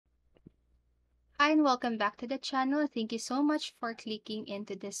Hi and welcome back to the channel. Thank you so much for clicking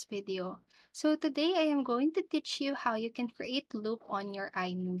into this video. So today I am going to teach you how you can create loop on your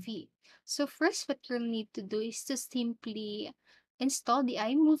iMovie. So first what you'll need to do is to simply install the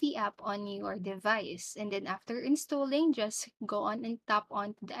iMovie app on your device. And then after installing, just go on and tap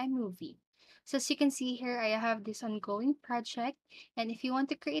on the iMovie. So as you can see here, I have this ongoing project. And if you want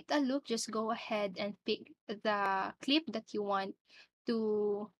to create a loop, just go ahead and pick the clip that you want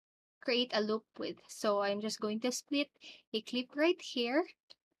to create a loop with. So I'm just going to split a clip right here.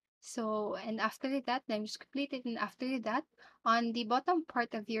 So, and after that, I'm just split it. And after that, on the bottom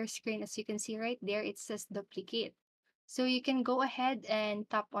part of your screen, as you can see right there, it says duplicate. So you can go ahead and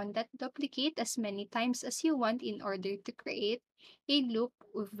tap on that duplicate as many times as you want in order to create a loop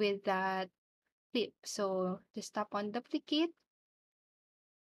with that clip. So just tap on duplicate.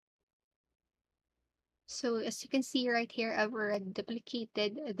 So as you can see right here, I've already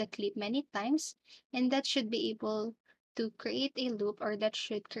duplicated the clip many times, and that should be able to create a loop, or that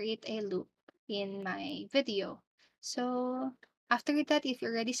should create a loop in my video. So after that, if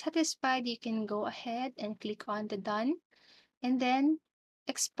you're already satisfied, you can go ahead and click on the done, and then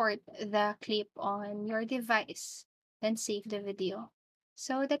export the clip on your device, then save the video.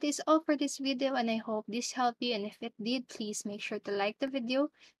 So that is all for this video, and I hope this helped you, and if it did, please make sure to like the video,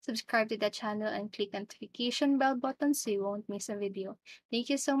 subscribe to the channel, and click notification bell button so you won't miss a video. Thank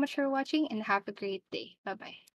you so much for watching and have a great day. Bye bye.